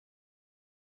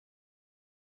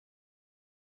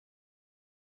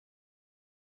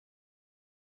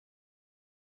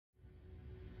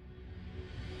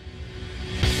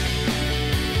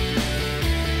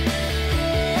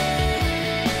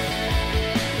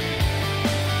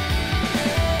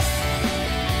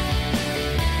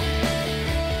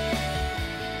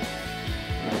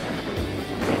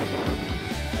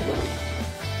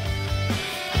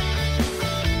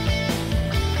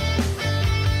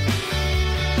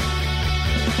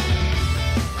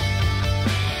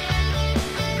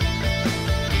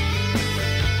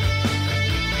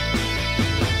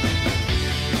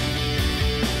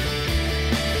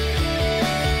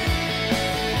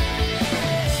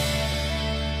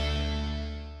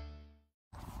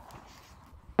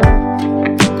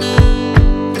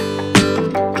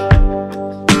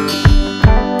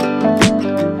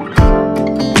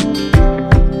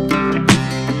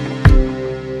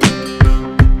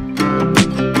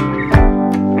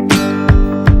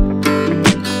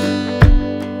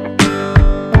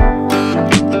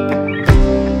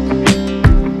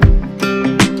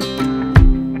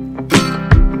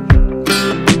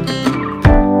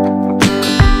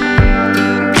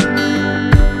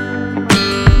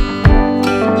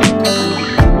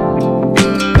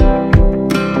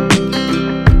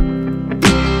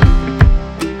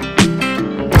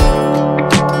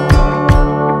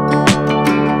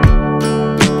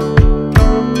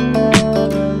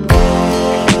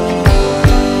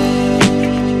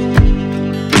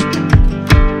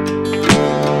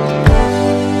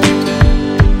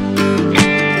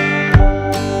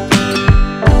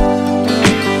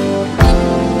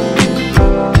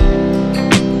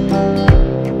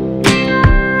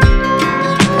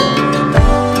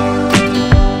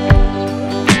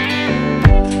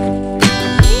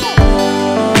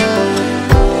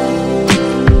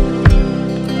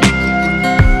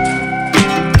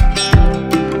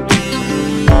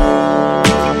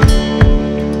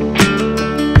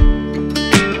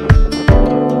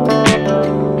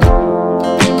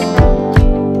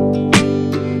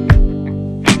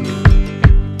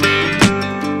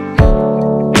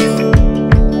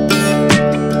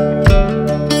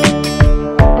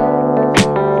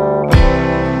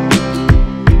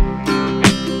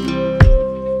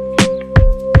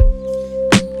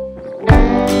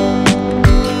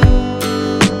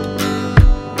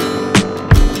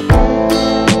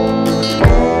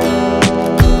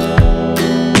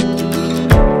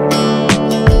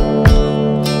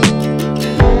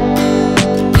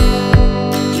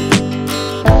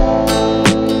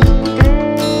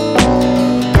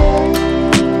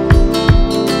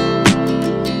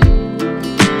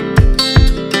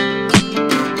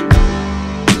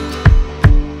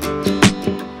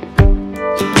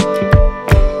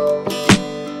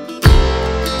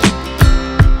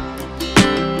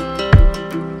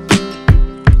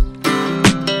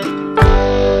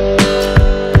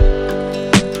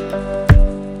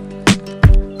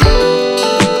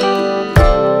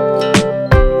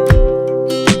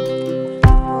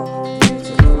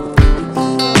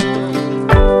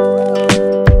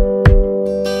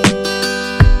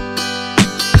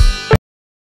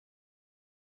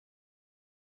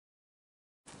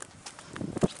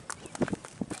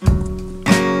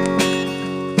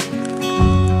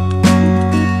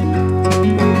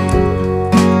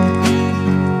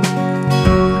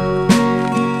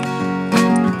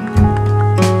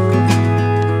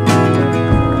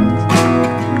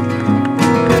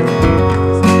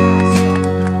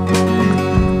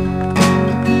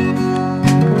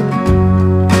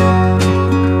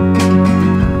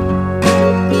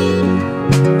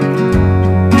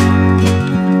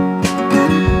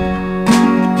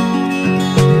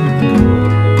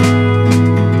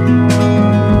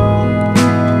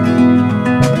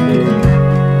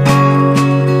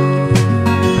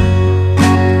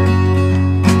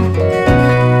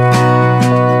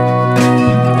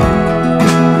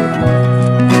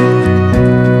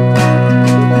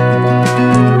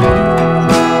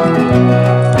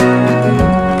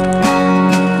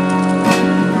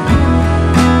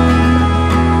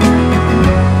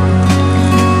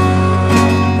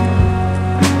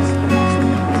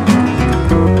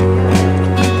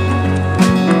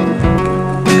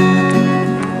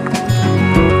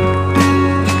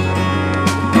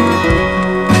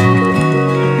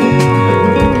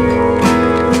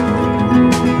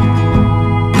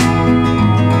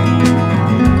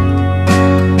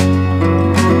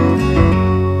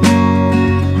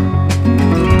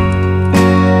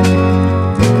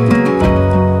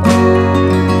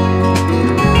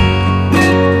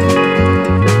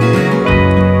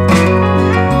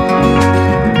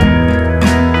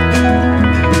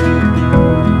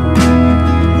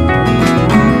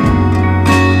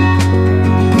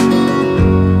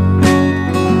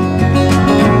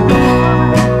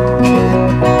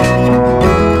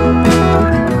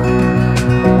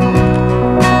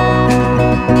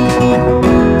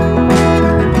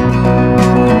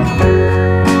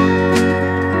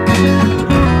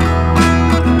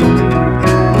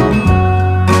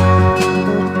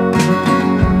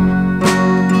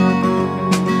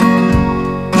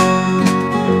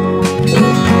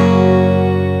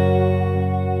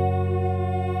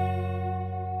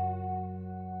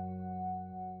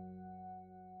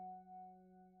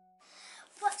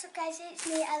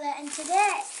me, Ella, and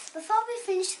today, before we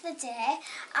finish the day,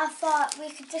 I thought we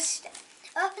could just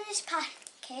open this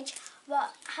package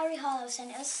what Harry Hall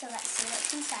sent us, so let's see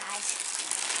what's inside.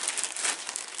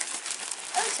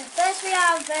 Oh, so first we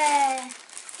have, I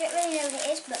don't really know what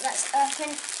it is, but let's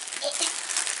open it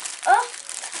up.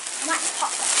 I might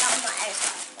pop that down my hair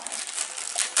as well.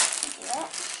 Do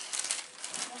it.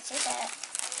 What is it?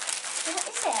 What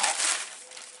is it?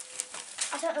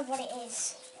 I don't know what it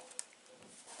is.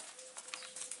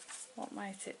 What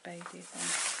might it be, do you think?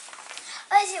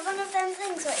 Oh, is it one of them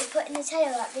things that you put in the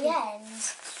tail at the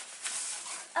end?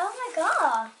 Oh my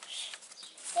gosh.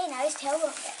 Hey, now his tail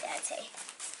won't get dirty.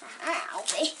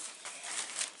 Alfie.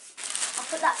 I'll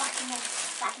put that back in a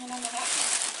minute.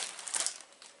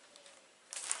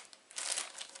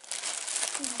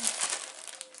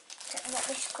 Don't know what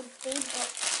this could be, but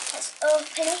let's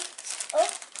open it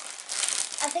up.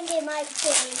 I think it might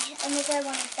be another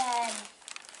one of them.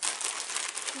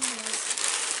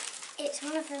 It's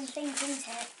one of them things, isn't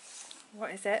it?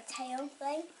 What is it? Tail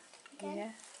thing. Again.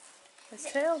 Yeah. A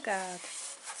tail guard.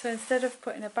 So instead of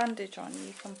putting a bandage on,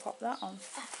 you can pop that on.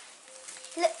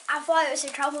 Look, I thought it was a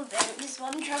travel boot, just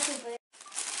one travel boot.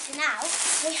 So now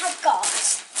we have got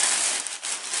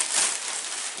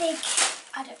big,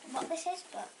 I don't know what this is,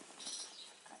 but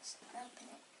let's open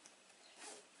it.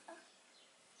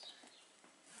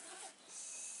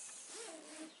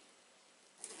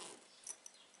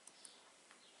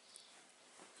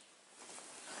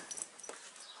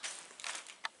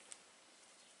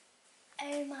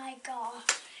 Oh my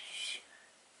gosh.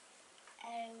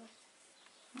 Oh,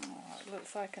 it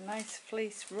looks like a nice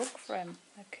fleece rug for him.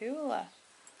 A cooler.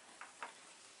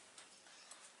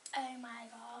 Oh my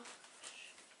gosh.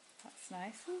 That's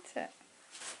nice, isn't it?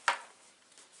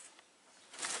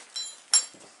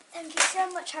 Thank you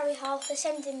so much, Harry Hall, for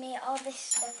sending me all this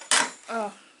stuff.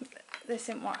 Oh, this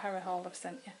isn't what Harry Hall have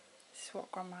sent you. This is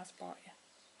what Grandma's bought you.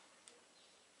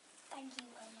 Thank you,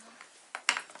 Grandma.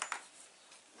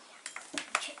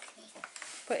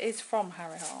 But it's from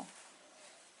Harry Hall.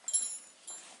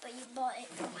 But you bought it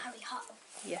from Harry Hall.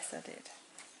 Yes, I did.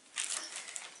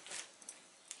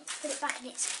 Let's put it back in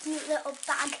its cute little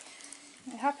bag.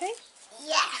 You happy?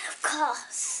 Yeah, of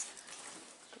course.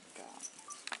 Good girl.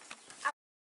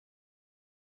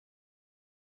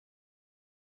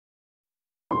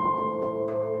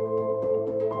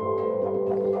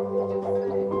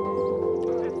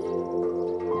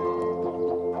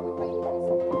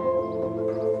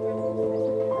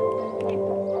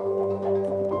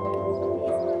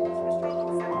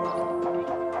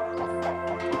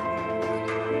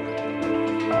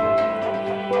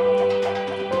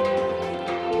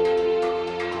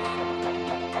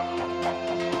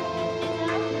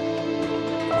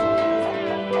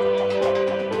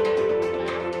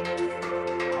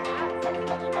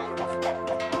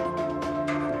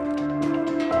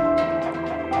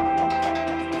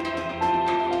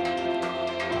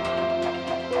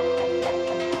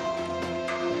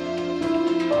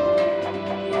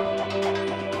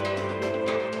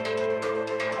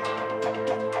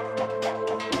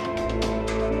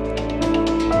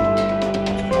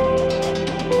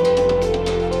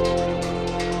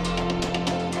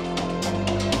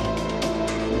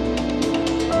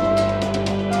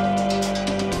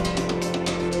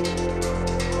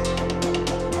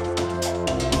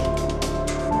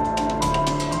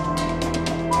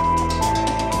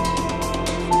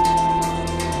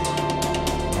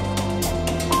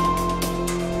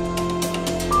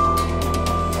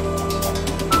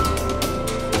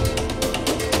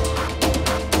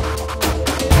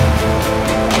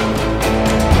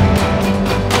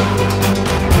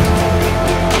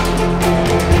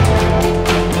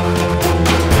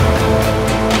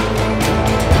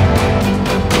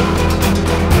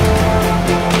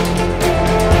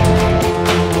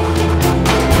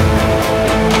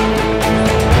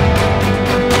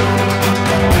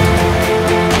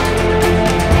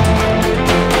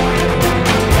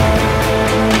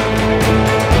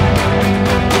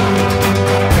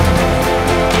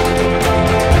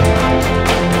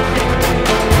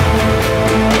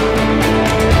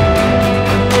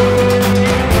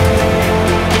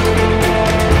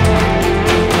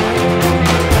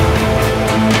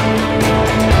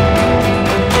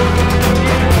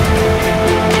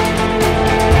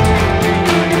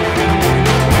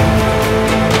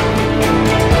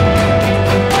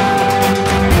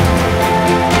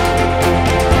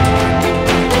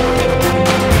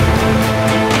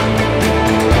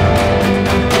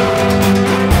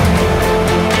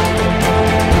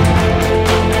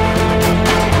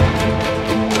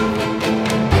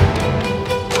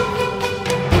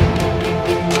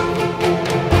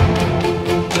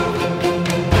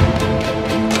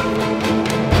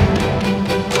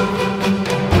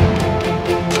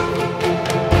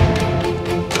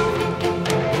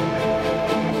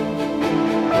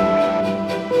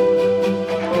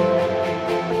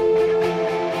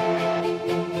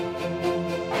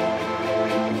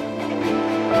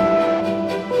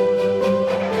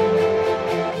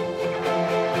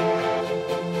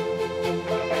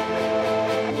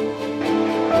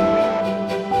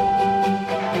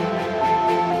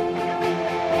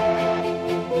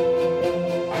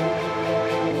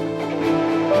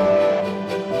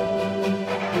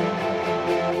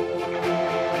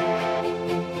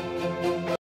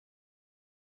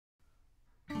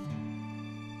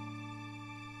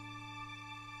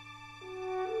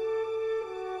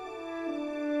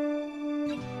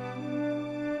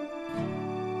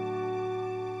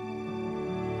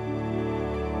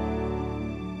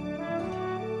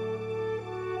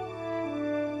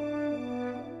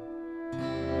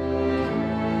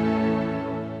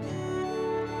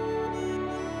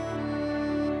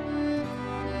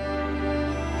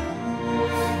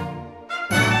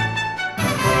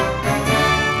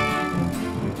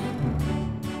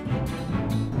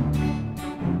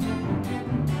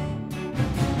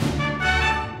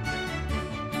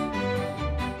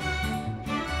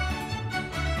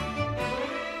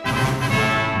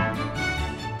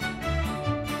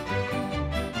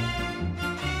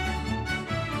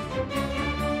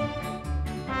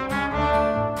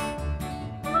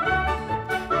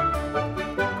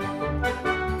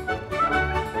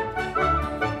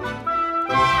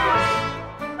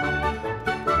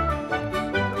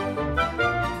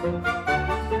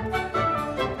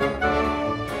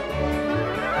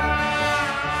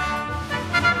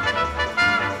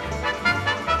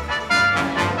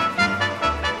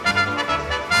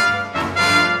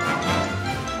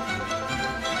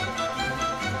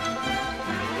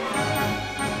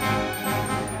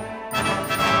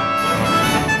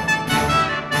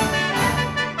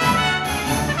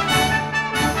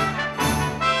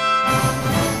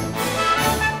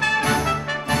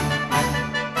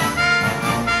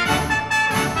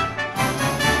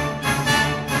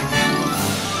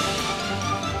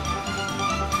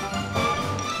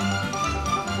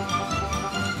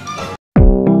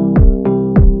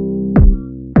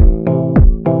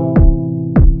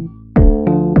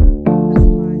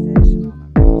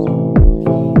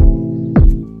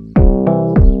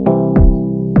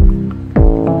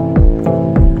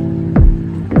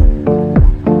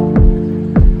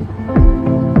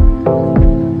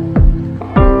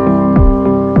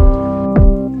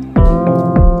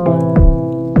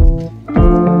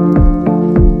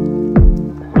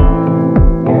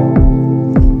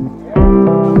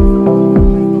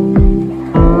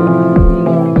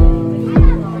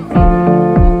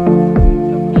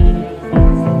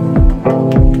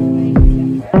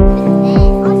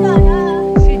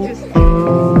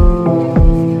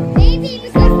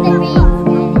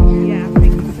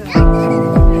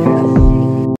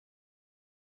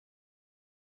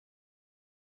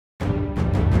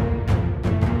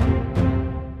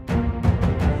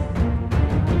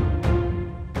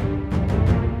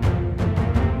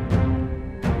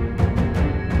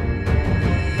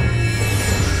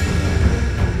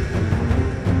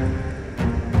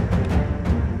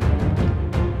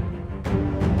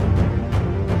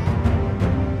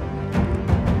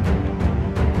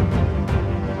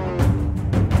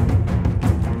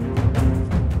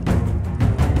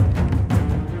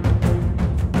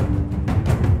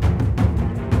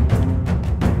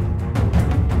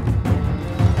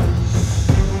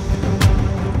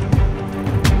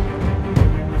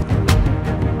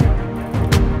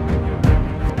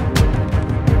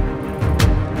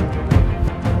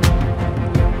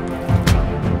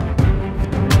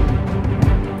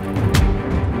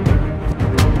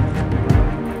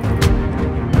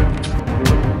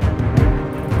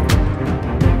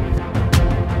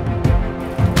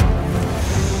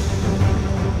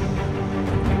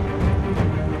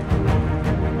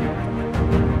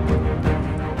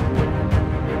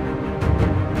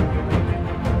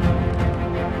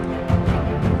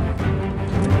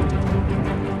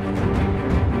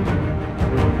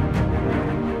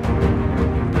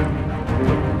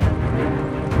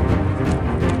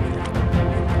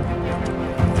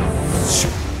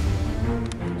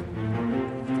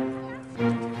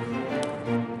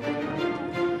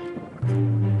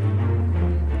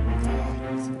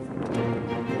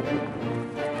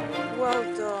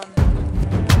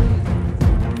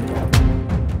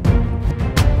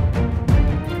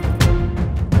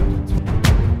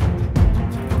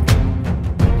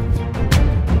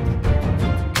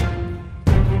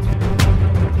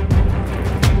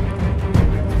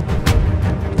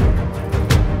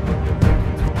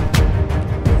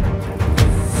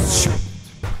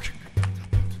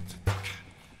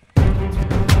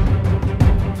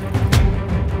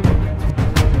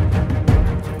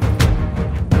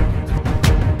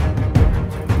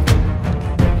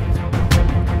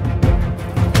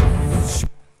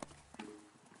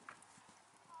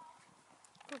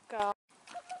 God.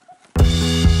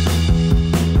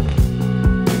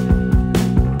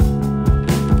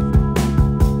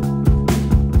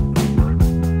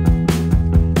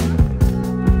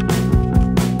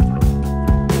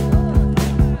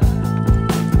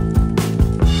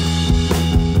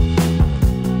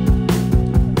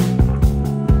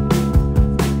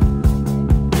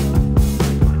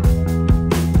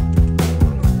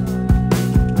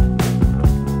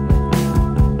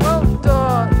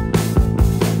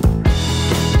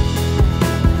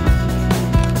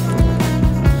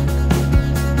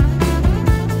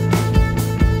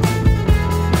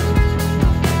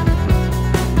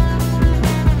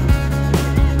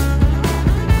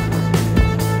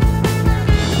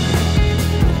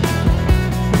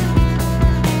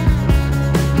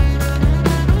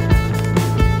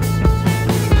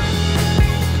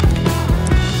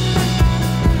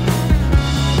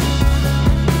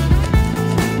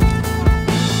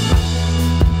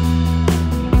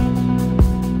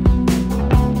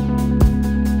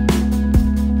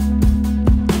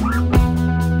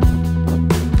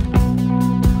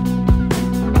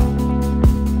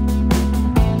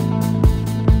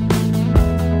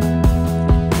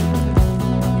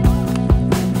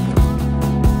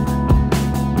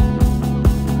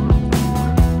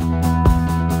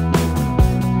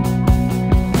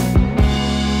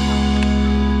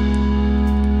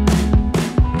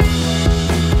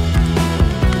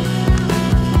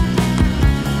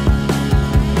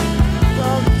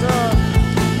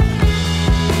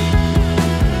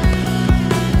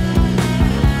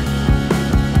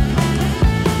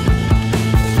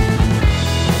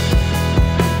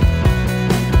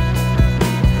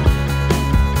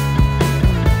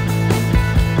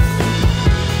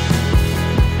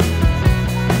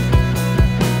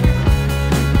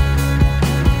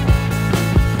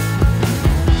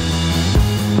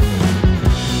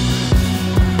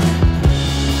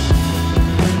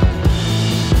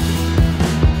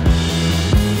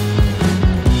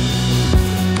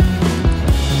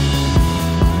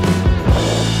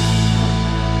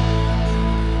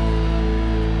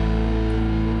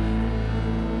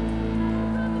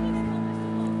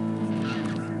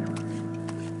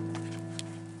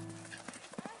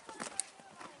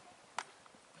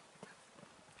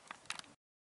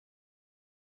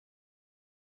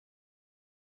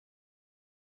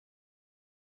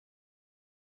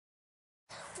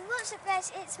 What's up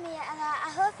guys, it's me Ella.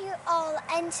 I hope you all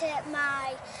enter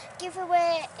my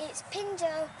giveaway. It's pinned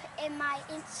up in my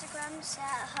Instagram, so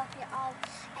I hope you all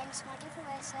enter my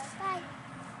giveaway, so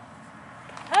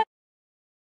bye.